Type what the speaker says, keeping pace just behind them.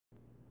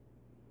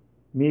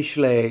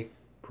Mishle,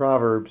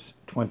 Proverbs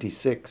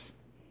 26.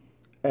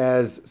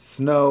 As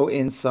snow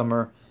in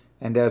summer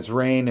and as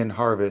rain in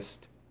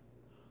harvest,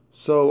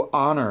 so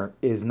honor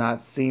is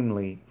not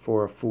seemly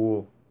for a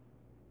fool.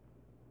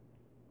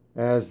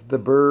 As the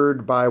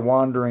bird by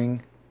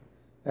wandering,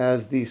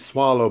 as the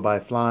swallow by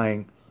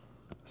flying,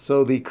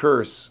 so the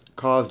curse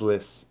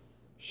causeless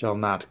shall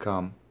not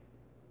come.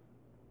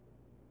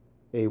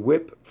 A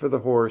whip for the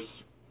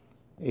horse,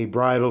 a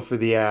bridle for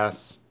the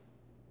ass,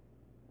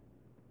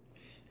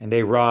 and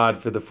a rod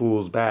for the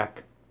fool's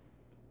back.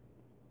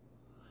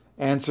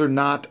 Answer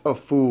not a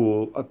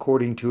fool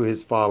according to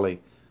his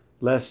folly,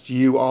 lest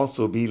you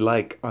also be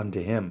like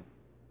unto him.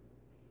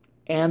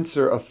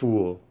 Answer a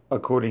fool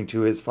according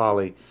to his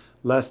folly,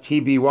 lest he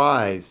be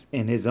wise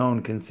in his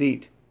own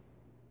conceit.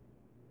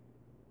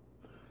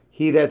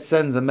 He that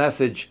sends a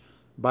message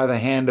by the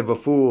hand of a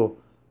fool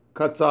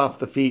cuts off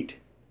the feet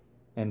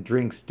and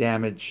drinks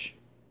damage.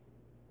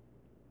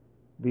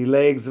 The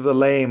legs of the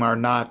lame are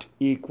not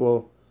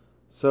equal,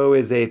 so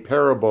is a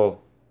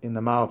parable in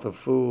the mouth of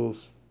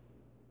fools.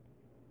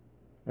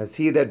 As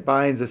he that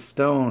binds a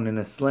stone in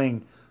a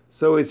sling,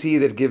 so is he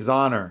that gives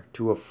honor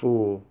to a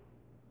fool.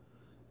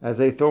 As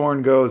a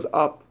thorn goes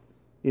up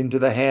into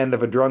the hand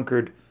of a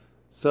drunkard,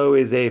 so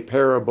is a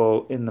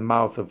parable in the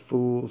mouth of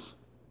fools.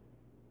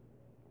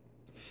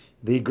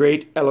 The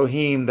great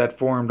Elohim that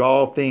formed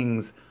all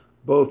things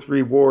both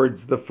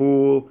rewards the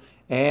fool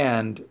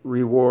and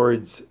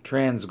rewards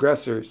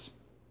transgressors.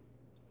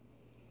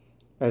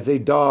 As a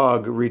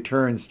dog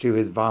returns to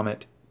his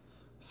vomit,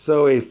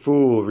 so a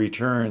fool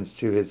returns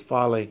to his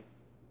folly.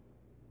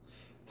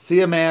 See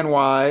a man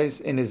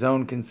wise in his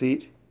own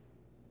conceit?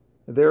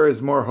 There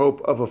is more hope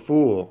of a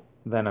fool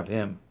than of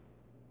him.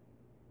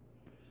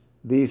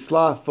 The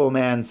slothful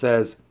man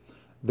says,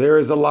 "There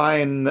is a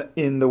lion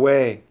in the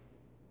way."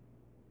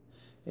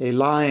 A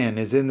lion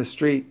is in the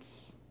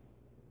streets.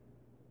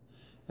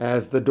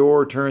 As the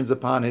door turns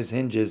upon his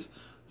hinges,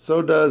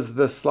 so does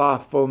the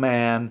slothful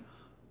man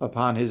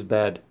upon his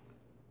bed.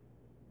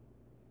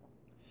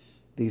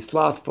 The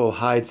slothful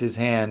hides his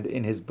hand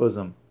in his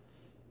bosom.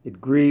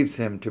 It grieves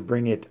him to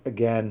bring it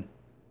again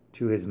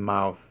to his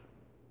mouth.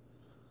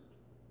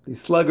 The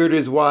sluggard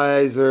is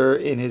wiser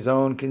in his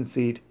own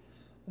conceit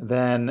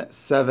than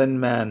 7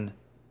 men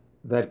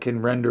that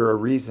can render a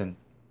reason.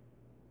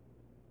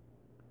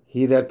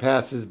 He that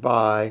passes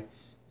by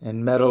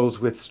and meddles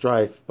with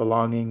strife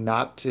belonging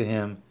not to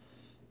him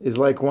is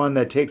like one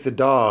that takes a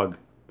dog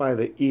by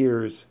the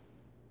ears.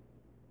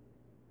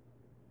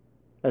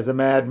 As a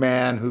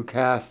madman who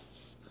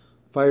casts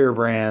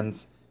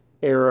firebrands,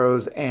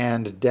 arrows,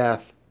 and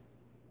death,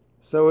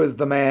 so is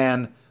the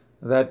man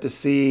that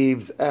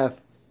deceives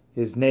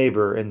his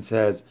neighbor and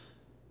says,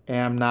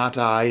 "Am not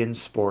I in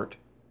sport?"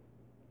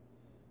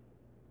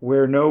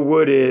 Where no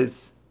wood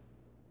is,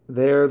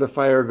 there the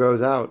fire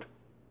goes out.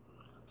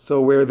 So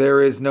where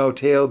there is no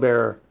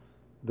talebearer,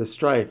 the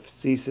strife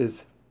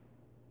ceases.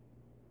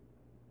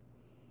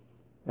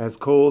 As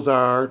coals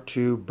are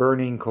to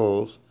burning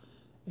coals,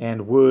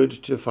 and wood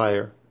to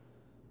fire,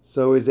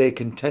 so is a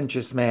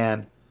contentious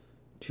man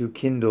to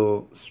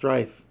kindle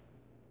strife.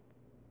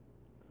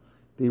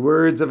 The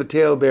words of a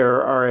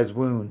talebearer are as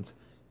wounds,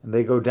 and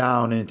they go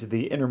down into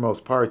the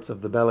innermost parts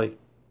of the belly.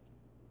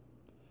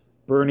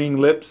 Burning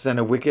lips and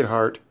a wicked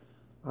heart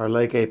are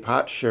like a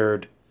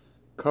potsherd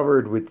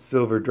covered with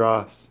silver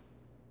dross.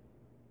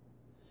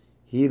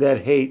 He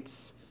that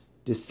hates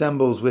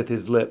dissembles with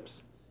his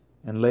lips,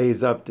 and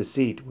lays up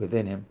deceit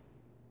within him.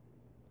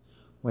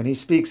 When he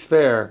speaks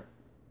fair,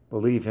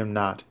 believe him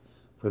not,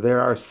 for there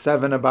are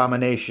 7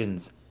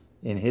 abominations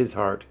in his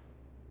heart.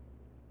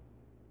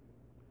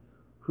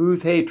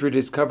 Whose hatred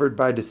is covered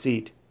by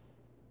deceit,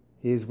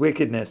 his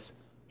wickedness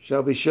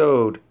shall be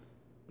showed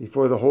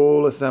before the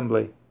whole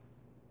assembly.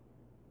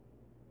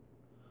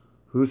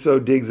 Whoso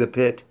digs a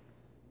pit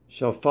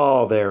shall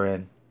fall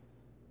therein,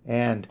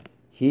 and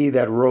he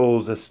that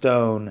rolls a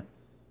stone,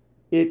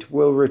 it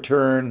will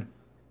return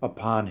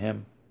upon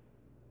him.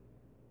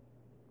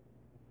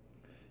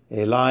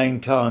 A lying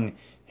tongue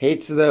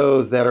hates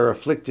those that are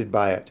afflicted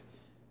by it,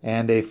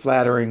 and a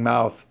flattering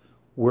mouth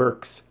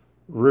works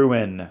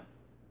ruin.